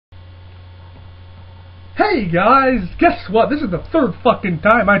Hey guys, guess what? This is the third fucking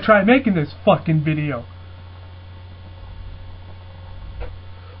time I try making this fucking video.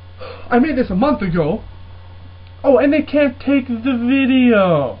 I made this a month ago. Oh, and they can't take the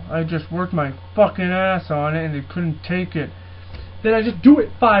video. I just worked my fucking ass on it and they couldn't take it. Then I just do it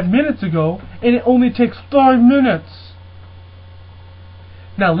 5 minutes ago and it only takes 5 minutes.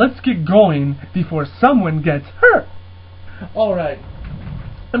 Now let's get going before someone gets hurt. Alright,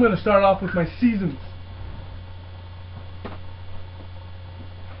 I'm going to start off with my seasons.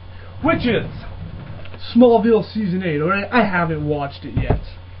 Which is Smallville Season 8, alright? I haven't watched it yet.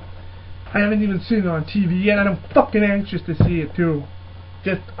 I haven't even seen it on TV yet, and I'm fucking anxious to see it too.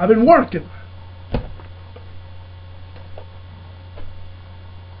 I've been working.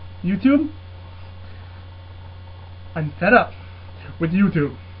 YouTube? I'm fed up with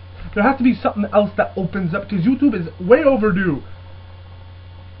YouTube. There has to be something else that opens up, because YouTube is way overdue.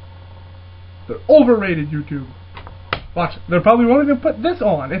 They're overrated, YouTube. Watch, they're probably won't even put this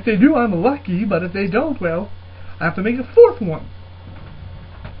on. If they do, I'm lucky, but if they don't, well, I have to make a fourth one.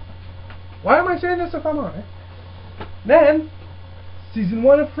 Why am I saying this if I'm on it? Then, Season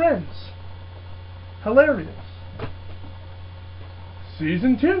 1 of Friends. Hilarious.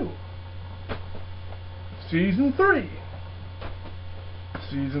 Season 2. Season 3.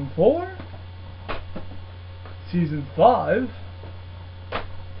 Season 4. Season 5.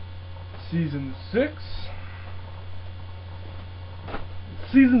 Season 6.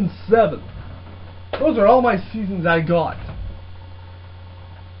 Season 7. Those are all my seasons I got.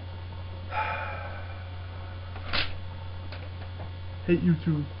 Hate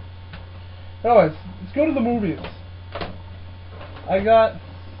YouTube. Anyways, let's go to the movies. I got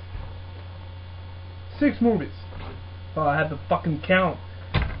 6 movies. Oh, I had to fucking count.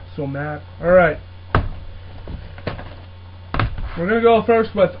 So mad. Alright. We're gonna go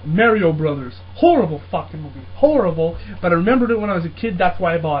first with Mario Brothers. Horrible fucking movie. Horrible, but I remembered it when I was a kid, that's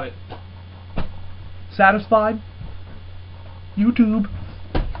why I bought it. Satisfied? YouTube.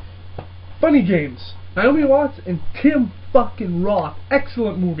 Funny Games. Naomi Watts and Tim fucking Roth.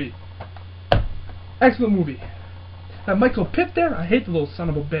 Excellent movie. Excellent movie. That Michael Pitt there, I hate the little son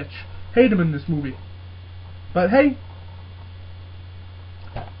of a bitch. Hate him in this movie. But hey,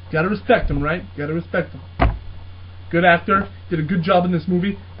 gotta respect him, right? Gotta respect him. Good actor, did a good job in this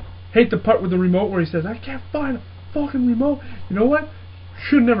movie. Hate the part with the remote where he says, I can't find a fucking remote. You know what?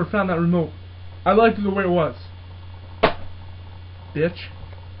 Should never found that remote. I liked it the way it was. Bitch.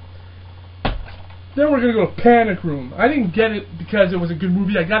 Then we're gonna go to Panic Room. I didn't get it because it was a good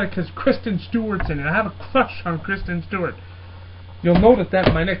movie. I got it because Kristen Stewart's in it. I have a crush on Kristen Stewart. You'll notice that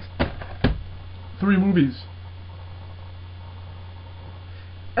in my next 3 movies.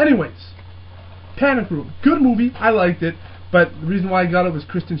 Anyways, Panic Room. Good movie. I liked it. But the reason why I got it was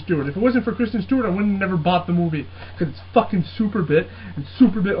Kristen Stewart. If it wasn't for Kristen Stewart, I wouldn't have never bought the movie. Because it's fucking Superbit. And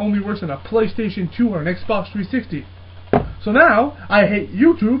Superbit only works on a PlayStation 2 or an Xbox 360. So now, I hate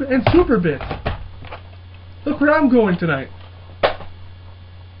YouTube and Superbit. Look where I'm going tonight.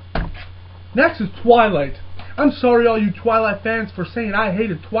 Next is Twilight. I'm sorry all you Twilight fans for saying I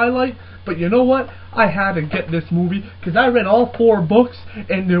hated Twilight, but you know what? I had to get this movie because I read all 4 books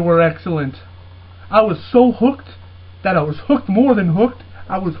and they were excellent. I was so hooked that I was hooked more than hooked.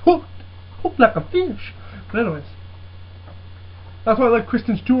 I was hooked. Hooked like a fish. But anyways, that's why I like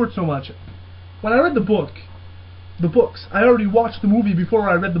Kristen Stewart so much. When I read the books, I already watched the movie before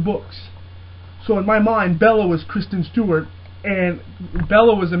I read the books. So in my mind, Bella was Kristen Stewart, and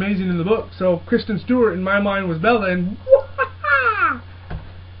Bella was amazing in the book. So Kristen Stewart in my mind was Bella, and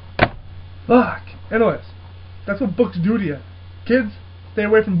fuck. Anyways, that's what books do to you. Kids, stay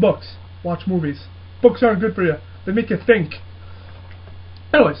away from books. Watch movies. Books aren't good for you. They make you think.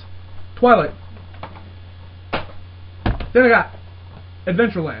 Anyways, Twilight. Then I got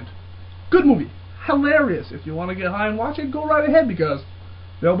Adventureland. Good movie. Hilarious. If you want to get high and watch it, go right ahead because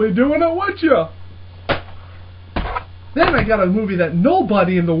they'll be doing it with you. Then I got a movie that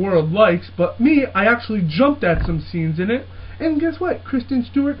nobody in the world likes, but me, I actually jumped at some scenes in it. And guess what? Kristen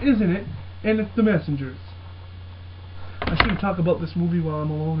Stewart is in it, and it's The Messengers. I shouldn't talk about this movie while I'm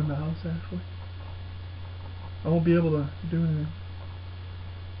alone in the house, actually. I won't be able to do anything.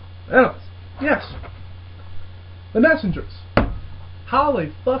 Anyways, yes. The Messengers.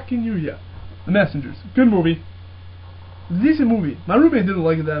 Holly fucking you. The Messengers. Good movie. Decent movie. My roommate didn't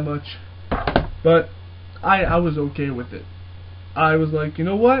like it that much, but I was okay with it. I was like, you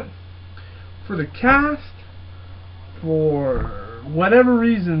know what? For the cast, for whatever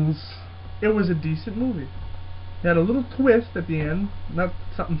reasons, it was a decent movie. It had a little twist at the end. Not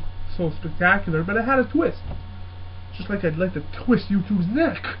something so spectacular, but it had a twist. Just like I'd like to twist YouTube's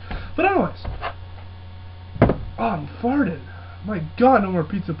neck. But anyways, Oh, I'm farting. My God, no more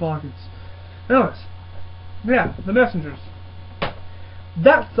pizza pockets. Anyways, yeah, The Messengers.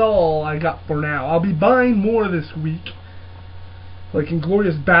 That's all I got for now. I'll be buying more this week. Like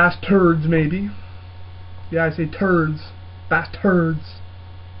Inglourious Bastards, maybe. Yeah, I say turds. Bastards.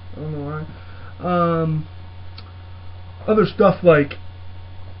 I don't know why. Other stuff like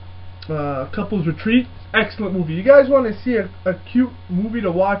Couples Retreat. Excellent movie. You guys want to see a cute movie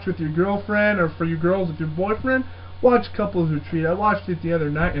to watch with your girlfriend, or for you girls with your boyfriend? Watch Couples Retreat. I watched it the other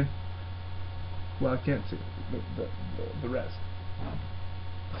night, and well, I can't say the rest.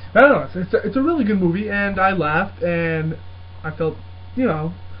 I don't know. It's a really good movie, and I laughed, and I felt, you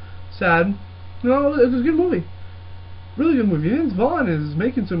know, sad. You know, it was a good movie. Really good movie. Vince Vaughn is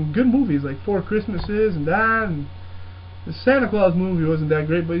making some good movies, like Four Christmases and that, and the Santa Claus movie wasn't that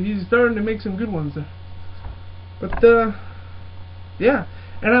great, but he's starting to make some good ones there. But, yeah.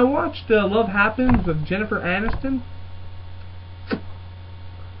 And I watched Love Happens with Jennifer Aniston.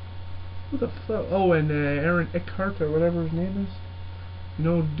 What the fuck? Oh, and Aaron Eckhart, or whatever his name is. You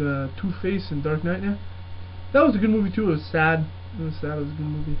know, Two-Face and Dark Knight now? That was a good movie, too. It was sad. It was sad. It was a good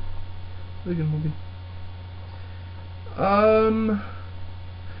movie. Really good movie.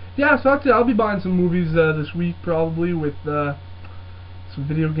 Yeah, so that's it. I'll be buying some movies this week, probably, with some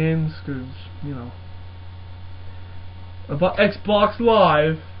video games, because, you know. About Xbox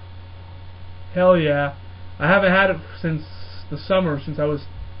Live. Hell yeah. I haven't had it since the summer, since I was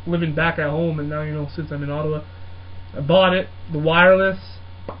living back at home, and now, you know, since I'm in Ottawa. I bought it, the wireless,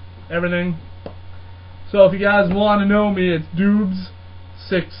 everything. So if you guys want to know me, it's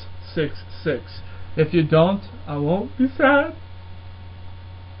Doobs666. If you don't, I won't be sad.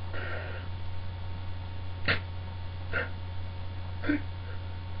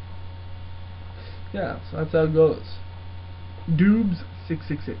 Yeah, so that's how it goes.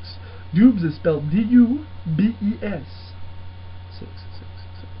 Doobs666. Doobs is spelled D-U-B-E-S.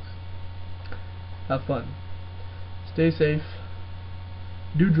 666. Have fun. Stay safe.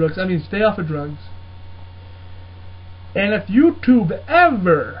 Do drugs. I mean, stay off of drugs. And if YouTube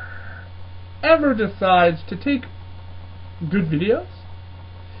ever decides to take good videos,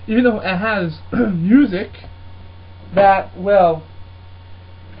 even though it has music that, well,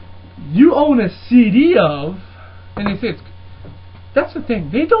 you own a CD of, and they say that's the thing,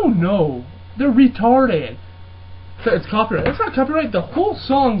 they don't know. They're retarded. So it's copyright. It's not copyright. The whole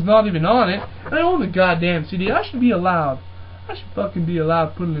song's not even on it. I own the goddamn CD. I should be allowed. I should fucking be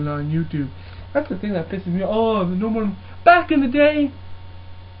allowed putting it on YouTube. That's the thing that pisses me off. Oh, no more. Back in the day,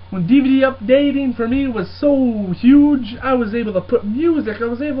 when DVD updating for me was so huge, I was able to put music. I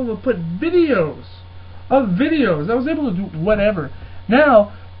was able to put videos of videos. I was able to do whatever.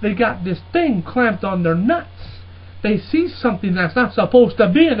 Now, they got this thing clamped on their nuts. They see something that's not supposed to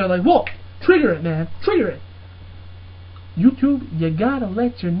be, and they're like, whoa, trigger it, man. Trigger it. YouTube, you gotta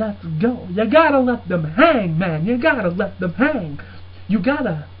let your nuts go. You gotta let them hang, man. You gotta let them hang. You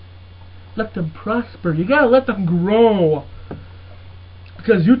gotta let them prosper. You gotta let them grow.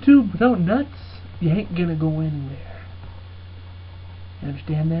 Because YouTube, without nuts, you ain't gonna go anywhere. You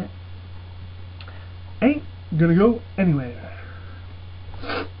understand that? Ain't gonna go anywhere.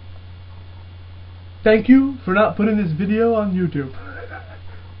 Thank you for not putting this video on YouTube.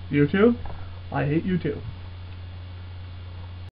 YouTube, I hate you too.